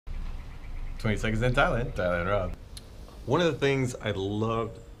20 seconds in Thailand, Thailand Rob. One of the things I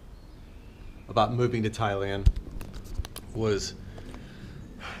loved about moving to Thailand was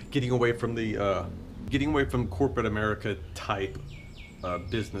getting away from corporate America type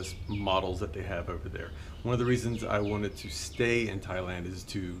business models that they have over there. One of the reasons I wanted to stay in Thailand is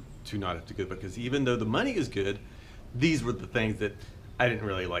to not have to go, because even though the money is good, these were the things that I didn't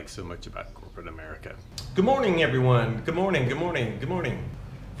really like so much about corporate America. Good morning, everyone. Good morning, good morning, good morning.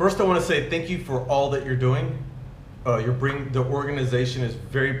 First, I want to say thank you for all that you're doing. The organization is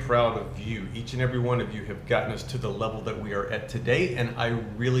very proud of you. Each and every one of you have gotten us to the level that we are at today, and I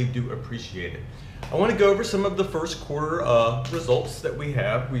really do appreciate it. I want to go over some of the first quarter results that we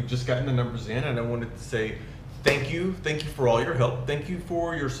have. We've just gotten the numbers in, and I wanted to say thank you. Thank you for all your help. Thank you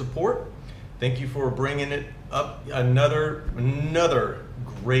for your support. Thank you for bringing it up another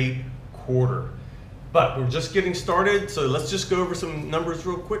great quarter. But we're just getting started, so let's just go over some numbers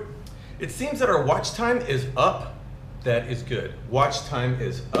real quick. It seems that our watch time is up. That is good. Watch time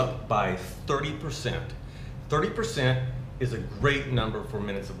is up by 30%. 30% is a great number for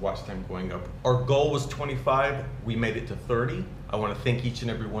minutes of watch time going up. Our goal was 25. We made it to 30. I want to thank each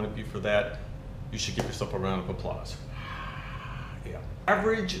and every one of you for that. You should give yourself a round of applause. Yeah.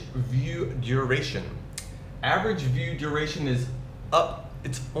 Average view duration. Average view duration is up.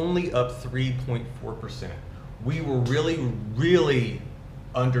 It's only up 3.4%. We were really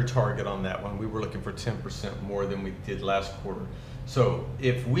under target on that one. We were looking for 10% more than we did last quarter. So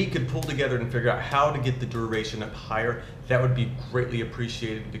if we could pull together and figure out how to get the duration up higher, that would be greatly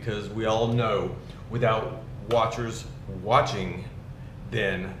appreciated, because we all know without watchers watching,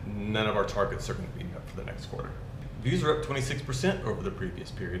 then none of our targets are going to be up for the next quarter. Views are up 26% over the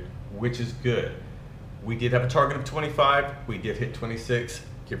previous period, which is good. We did have a target of 25. We did hit 26.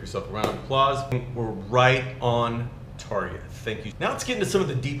 Give yourself a round of applause. We're right on target. Thank you. Now let's get into some of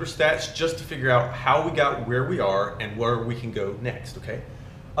the deeper stats just to figure out how we got where we are and where we can go next, okay?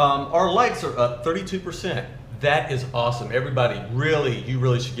 Our likes are up 32%. That is awesome. Everybody, you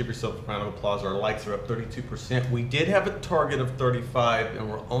really should give yourself a round of applause. Our likes are up 32%. We did have a target of 35 and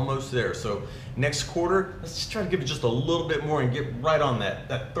we're almost there. So next quarter, let's just try to give it just a little bit more and get right on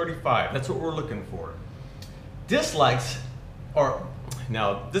that 35. That's what we're looking for. Dislikes are,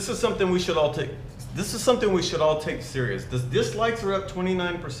 now this is something we should all take serious. The dislikes are up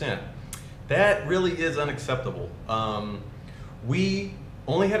 29%. That really is unacceptable. We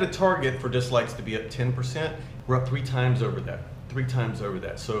only had a target for dislikes to be up 10%. We're up 3 times over that. 3 times over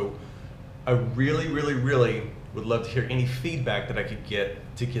that. So I really would love to hear any feedback that I could get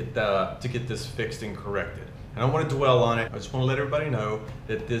to get this fixed and corrected. I don't want to dwell on it. I just want to let everybody know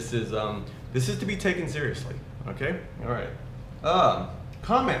that this is to be taken seriously. Okay? All right.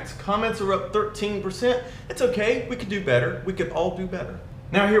 Comments are up 13%. It's okay. We could do better. We could all do better.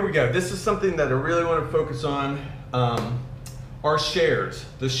 Now here we go. This is something that I really want to focus on. Our shares.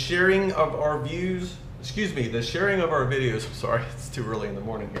 The sharing of our views, the sharing of our videos, I'm sorry, it's too early in the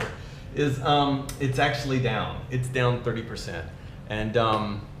morning here, is it's actually down. It's down 30%. And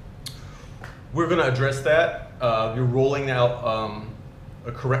we're going to address that. We're rolling out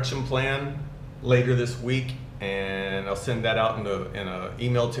a correction plan later this week, and I'll send that out in an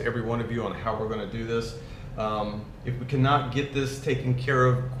email to every one of you on how we're going to do this. If we cannot get this taken care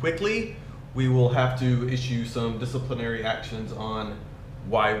of quickly, we will have to issue some disciplinary actions on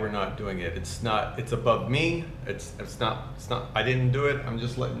why we're not doing it. It's above me. It's not, I didn't do it. I'm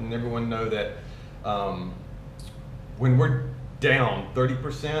just letting everyone know that when we're down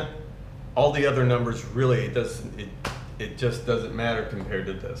 30%, all the other numbers really, it just doesn't matter compared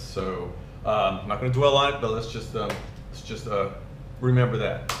to this. So I'm not going to dwell on it, but let's just remember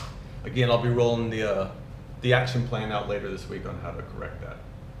that. Again, I'll be rolling the action plan out later this week on how to correct that.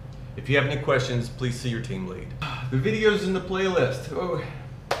 If you have any questions, please see your team lead. The videos in the playlist. Oh.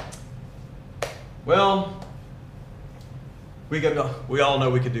 Well, we all know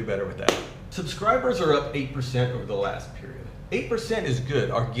we could do better with that. Subscribers are up 8% over the last period. 8% is good.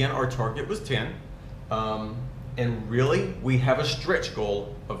 Again, our target was 10. And really, we have a stretch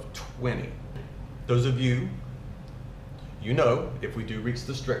goal of 20. Those of you, if we do reach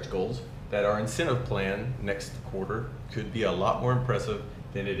the stretch goals, that our incentive plan next quarter could be a lot more impressive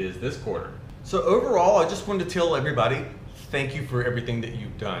than it is this quarter. So overall, I just wanted to tell everybody, thank you for everything that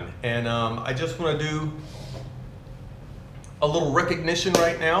you've done. And I just want to do a little recognition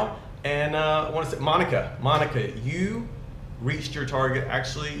right now. And I want to say, Monica, you reached your target.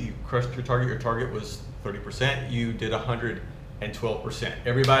 Actually, you crushed your target. Your target was 30%. You did 112%.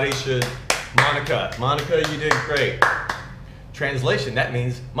 Everybody should, Monica, you did great. Translation, that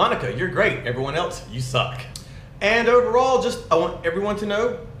means, Monica, you're great. Everyone else, you suck. And overall, I want everyone to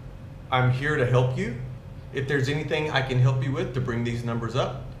know, I'm here to help you. If there's anything I can help you with to bring these numbers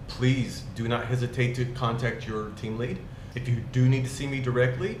up, please do not hesitate to contact your team lead. If you do need to see me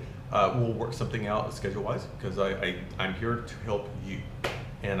directly, we'll work something out schedule-wise, because I'm here to help you.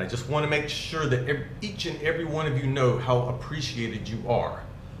 And I just want to make sure that each and every one of you know how appreciated you are.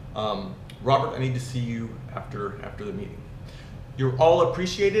 Robert, I need to see you after the meeting. You're all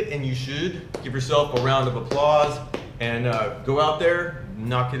appreciated, and you should give yourself a round of applause and go out there,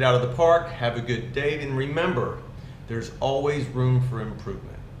 knock it out of the park, have a good day, and remember, there's always room for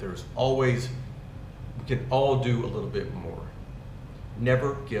improvement. There's always, we can all do a little bit more.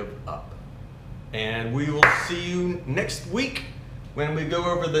 Never give up. And we will see you next week when we go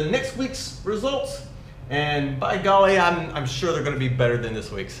over the next week's results. And by golly, I'm sure they're going to be better than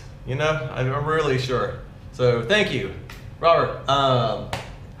this week's. You know, I'm really sure. So thank you. Robert, how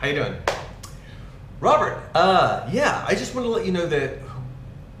you doing? Robert, yeah, I just wanted to let you know that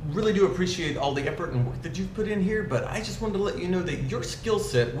really do appreciate all the effort and work that you've put in here, but I just wanted to let you know that your skill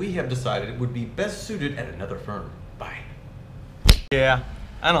set, we have decided, would be best suited at another firm. Bye. Yeah,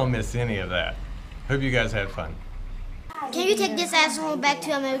 I don't miss any of that. Hope you guys had fun. Can you take this asshole back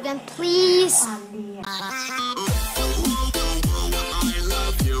to America, please?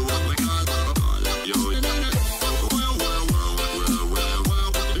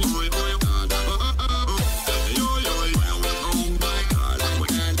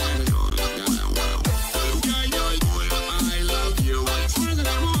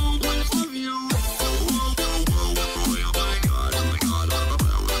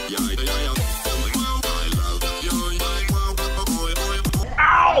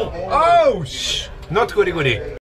 Oh, not goody goody.